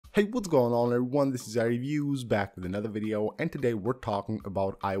Hey, what's going on everyone, this is iReviews back with another video, and today we're talking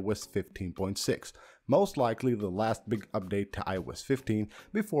about iOS 15.6, most likely the last big update to iOS 15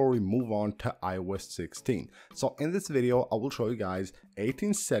 before we move on to iOS 16. So in this video I will show you guys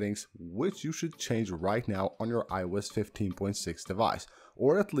 18 settings which you should change right now on your iOS 15.6 device,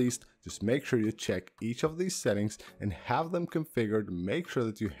 or at least just make sure you check each of these settings and have them configured. Make sure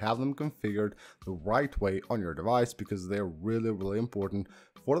that you have them configured the right way on your device because they're really important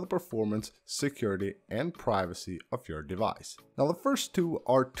for the performance, security, and privacy of your device. Now the first two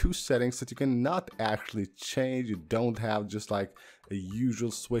are two settings that you cannot actually change. You don't have just like a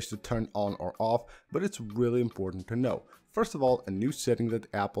usual switch to turn on or off, but it's really important to know. First of all, a new setting that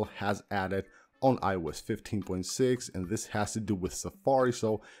Apple has added on iOS 15.6, and this has to do with Safari.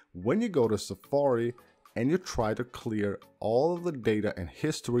 So when you go to Safari and you try to clear all of the data and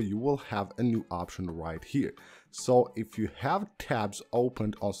history, you will have a new option right here. So if you have tabs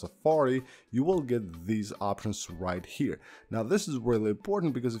opened on Safari, you will get these options right here. Now this is really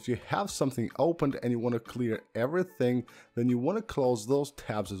important because if you have something opened and you want to clear everything, then you want to close those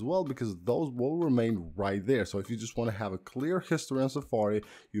tabs as well because those will remain right there. So if you just want to have a clear history on Safari,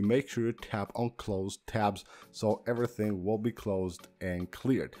 you make sure you tap on closed tabs so everything will be closed and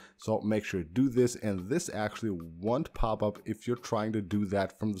cleared. So make sure you do this, and this actually won't pop up if you're trying to do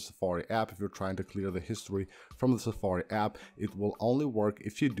that from the Safari app. If you're trying to clear the history from the Safari app, it will only work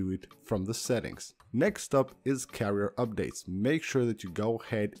if you do it from the settings. Next up is carrier updates. Make sure that you go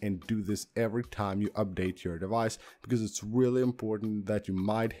ahead and do this every time you update your device because it's really important that you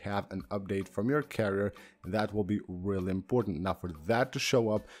might have an update from your carrier, and that will be really important. Now for that to show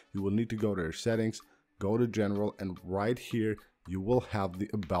up, you will need to go to your settings, go to general, and right here you will have the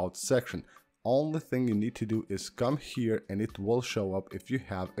about section. Only thing you need to do is come here and it will show up if you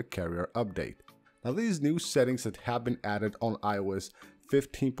have a carrier update. Now these new settings that have been added on iOS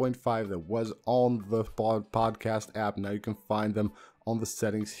 15.5 that was on the podcast app, now you can find them on the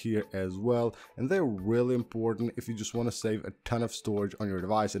settings here as well, and they're really important if you just want to save a ton of storage on your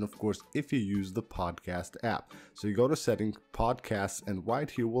device, and of course if you use the podcast app. So you go to setting podcasts, and right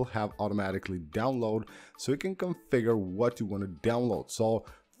here we'll have automatically download, so you can configure what you want to download. So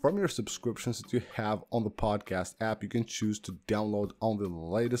from your subscriptions that you have on the podcast app, you can choose to download on the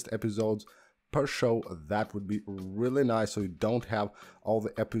latest episodes per show. That would be really nice, so you don't have all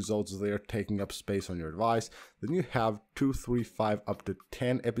the episodes there taking up space on your device. Then you have 2, 3, 5 up to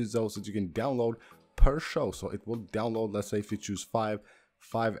 10 episodes that you can download per show. So it will download, let's say if you choose 5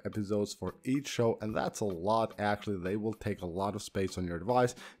 episodes for each show, and that's a lot. Actually, they will take a lot of space on your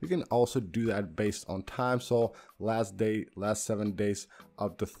device. You can also do that based on time, so last 7 days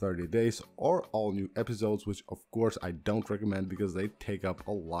up to 30 days, or all new episodes, which of course I don't recommend because they take up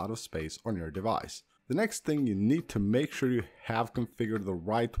a lot of space on your device. The next thing you need to make sure you have configured the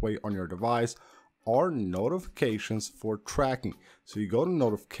right way on your device are notifications for tracking. So you go to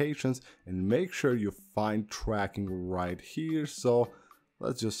notifications and make sure you find tracking right here. So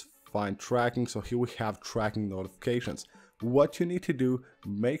let's just find tracking. So here we have tracking notifications. What you need to do,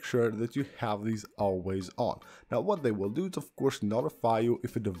 make sure that you have these always on. Now what they will do is of course notify you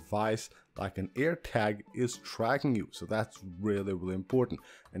if a device like an AirTag is tracking you. So that's really important.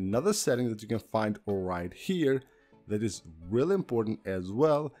 Another setting that you can find right here that is really important as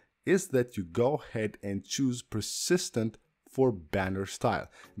well is that you go ahead and choose persistent for banner style,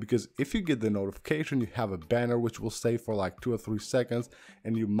 because if you get the notification you have a banner which will stay for like 2 or 3 seconds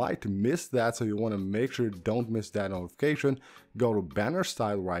and you might miss that, so you want to make sure you don't miss that notification. Go to banner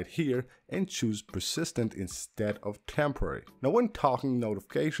style right here and choose persistent instead of temporary. Now when talking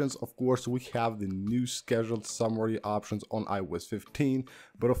notifications, of course we have the new scheduled summary options on iOS 15,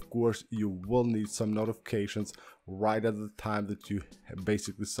 but of course you will need some notifications right at the time that you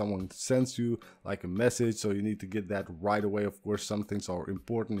basically someone sends you like a message, so you need to get that right away. Of course some things are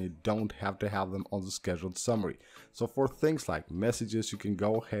important, you don't have to have them on the scheduled summary. So for things like messages, you can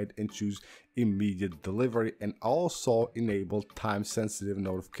go ahead and choose immediate delivery and also enable time sensitive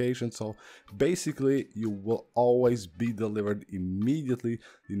notifications. So basically you will always be delivered immediately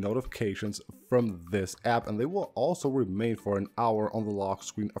the notifications from this app, and they will also remain for an hour on the lock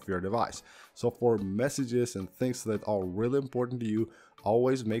screen of your device. So for messages and things that are really important to you,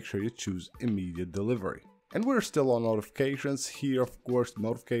 always make sure you choose immediate delivery. And we're still on notifications here. Of course,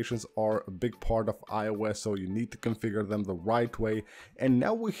 notifications are a big part of iOS, so you need to configure them the right way. And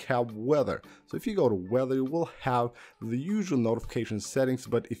now we have weather. So if you go to weather, you will have the usual notification settings,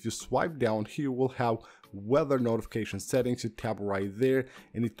 but if you swipe down here, we'll have weather notification settings. You tap right there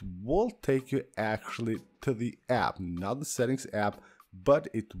and it will take you actually to the app, not the settings app, but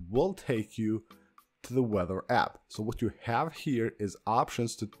it will take you to the weather app. So what you have here is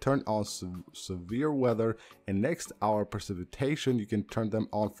options to turn on severe weather and next hour precipitation. You can turn them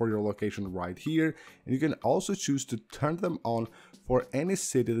on for your location right here, and you can also choose to turn them on for any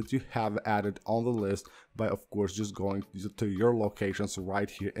city that you have added on the list by, of course, just going to your locations right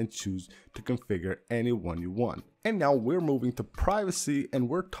here and choose to configure any one you want. And now we're moving to privacy, and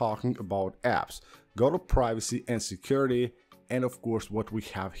we're talking about apps. Go to privacy and security, and of course what we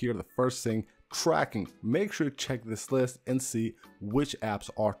have here, the first thing, tracking. Make sure you check this list and see which apps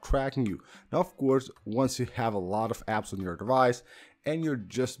are tracking you. Now, of course, once you have a lot of apps on your device and you're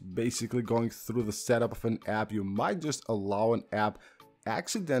just basically going through the setup of an app, you might just allow an app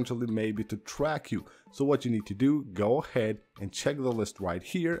accidentally maybe to track you. So what you need to do, go ahead and check the list right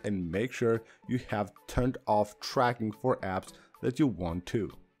here and make sure you have turned off tracking for apps that you want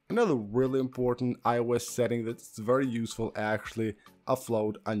to. Another really important iOS setting that's very useful, actually,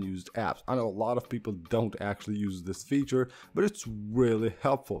 offload unused apps. I know a lot of people don't actually use this feature, but it's really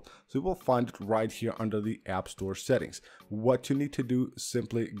helpful. So you will find it right here under the App Store settings. What you need to do,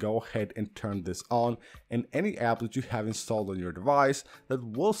 simply go ahead and turn this on, and any app that you have installed on your device that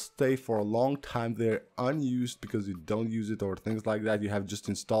will stay for a long time there unused because you don't use it or things like that, you have just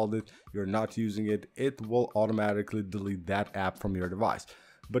installed it, you're not using it, it will automatically delete that app from your device.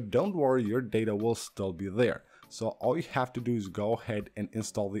 But don't worry, your data will still be there. So all you have to do is go ahead and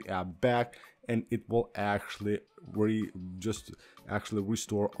install the app back, and it will actually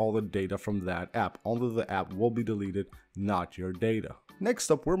restore all the data from that app. Only the app will be deleted, not your data.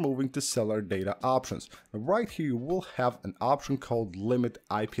 Next up, we're moving to Cellular data options. Now, right here, you will have an option called Limit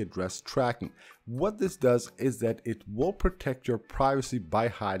IP Address Tracking. What this does is that it will protect your privacy by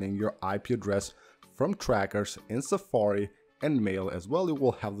hiding your IP address from trackers in Safari and Mail as well. You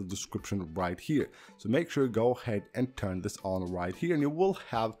will have the description right here. So make sure you go ahead and turn this on right here, and you will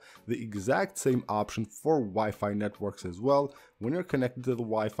have the exact same option for Wi-Fi networks as well. When you're connected to the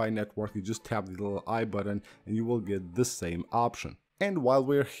Wi-Fi network, you just tap the little I button and you will get the same option. And while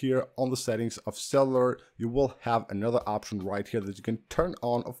we're here on the settings of Cellular, you will have another option right here that you can turn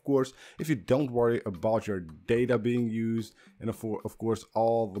on, of course, if you don't worry about your data being used, and of course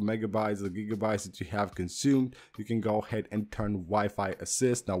all the megabytes, the gigabytes that you have consumed, you can go ahead and turn Wi-Fi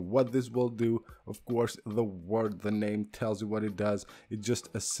Assist. Now what this will do, of course, the name tells you what it does. It just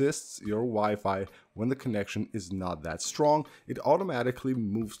assists your Wi-Fi when the connection is not that strong. It automatically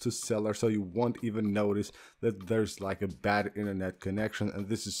moves to Cellular, so you won't even notice that there's like a bad internet connection, and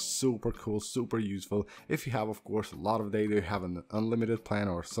this is super cool, super useful if you have, of course, a lot of data, you have an unlimited plan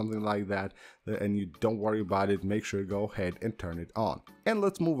or something like that, and you don't worry about it. Make sure you go ahead and turn it on. And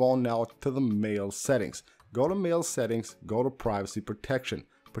let's move on now to the Mail settings. Go to Mail settings, go to Privacy Protection.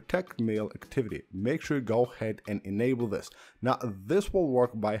 Protect mail activity. Make sure you go ahead and enable this. Now this will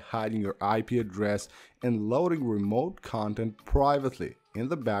work by hiding your IP address and loading remote content privately in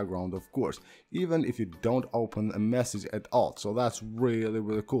the background, of course, even if you don't open a message at all. So that's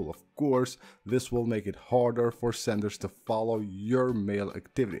really cool. Of course, this will make it harder for senders to follow your mail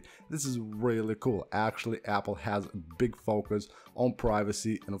activity. This is really cool. Actually, Apple has a big focus on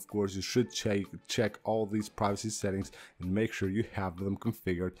privacy, and of course you should check all these privacy settings and make sure you have them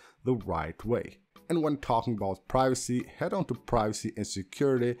configured the right way. And when talking about privacy, head on to Privacy and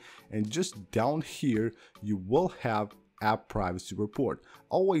Security, and just down here you will have App Privacy Report.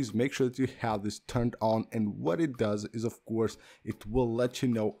 Always make sure that you have this turned on, and what it does is, of course, it will let you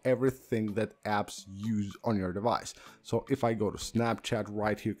know everything that apps use on your device. So if I go to Snapchat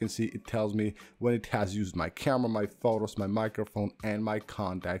right here, you can see it tells me when it has used my camera, my photos, my microphone, and my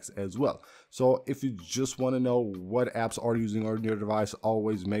contacts as well. So if you just want to know what apps are using on your device,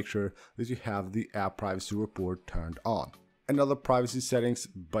 always make sure that you have the App Privacy Report turned on. Another privacy settings,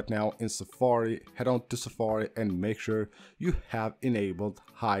 but now in Safari, head on to Safari and make sure you have enabled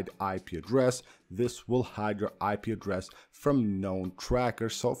hide IP address. This will hide your IP address from known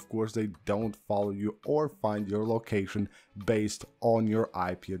trackers, so of course they don't follow you or find your location based on your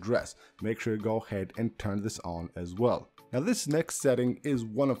IP address. Make sure you go ahead and turn this on as well. Now this next setting is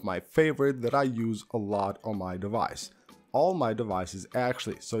one of my favorite that I use a lot on my device. All my devices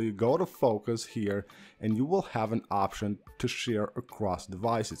actually. So you go to Focus here and you will have an option to share across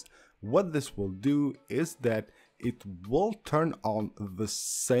devices. What this will do is that it will turn on the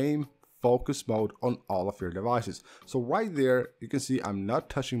same focus mode on all of your devices. So right there you can see I'm not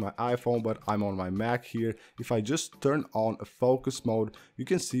touching my iPhone, but I'm on my Mac here. If I just turn on a focus mode, you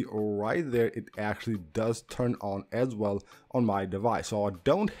can see right there it actually does turn on as well on my device. So I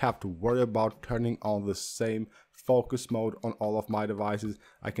don't have to worry about turning on the same focus mode on all of my devices.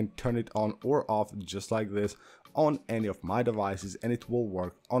 I can turn it on or off just like this on any of my devices and it will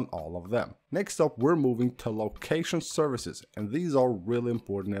work on all of them. Next up, we're moving to location services, and these are really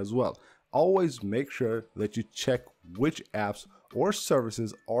important as well. Always make sure that you check which apps or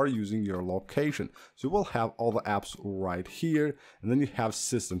services are using your location. So you will have all the apps right here, and then you have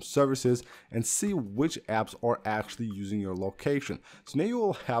system services, and see which apps are actually using your location. So now you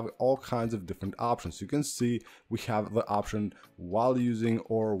will have all kinds of different options. You can see we have the option while using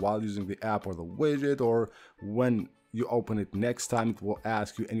the app or the widget, or when you open it next time it will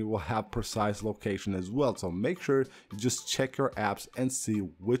ask you, and you will have precise location as well. So make sure you just check your apps and see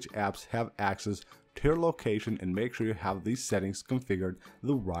which apps have access to your location, and make sure you have these settings configured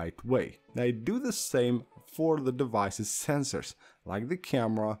the right way. Now you do the same for the device's sensors, like the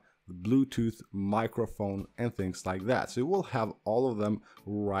camera, the Bluetooth, microphone, and things like that. So you will have all of them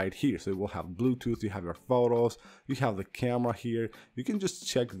right here. So you will have Bluetooth, you have your photos, you have the camera here. You can just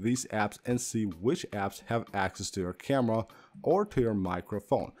check these apps and see which apps have access to your camera or to your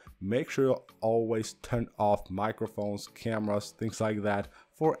microphone. Make sure you always turn off microphones, cameras, things like that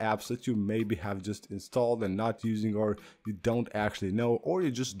for apps that you maybe have just installed and not using, or you don't actually know, or you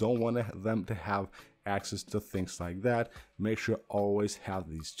just don't want them to have access to things like that. Make sure you always have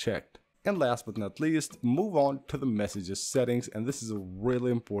these checked. And last but not least, move on to the messages settings, and this is a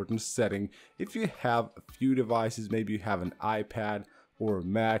really important setting. If you have a few devices, maybe you have an iPad or a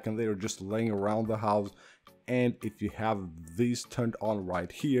Mac and they are just laying around the house, and if you have these turned on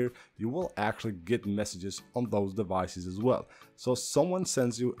right here, you will actually get messages on those devices as well. So someone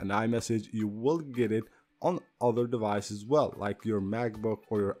sends you an iMessage, you will get it on other devices as well, like your MacBook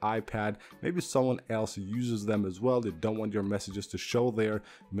or your iPad. Maybe someone else uses them as well. They don't want your messages to show there.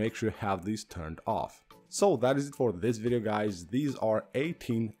 Make sure you have these turned off. So that is it for this video, guys. These are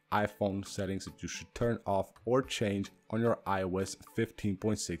 18 iPhone settings that you should turn off or change on your iOS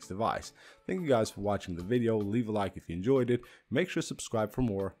 15.6 device. Thank you guys for watching the video. Leave a like if you enjoyed it. Make sure to subscribe for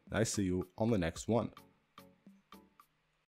more, and I see you on the next one.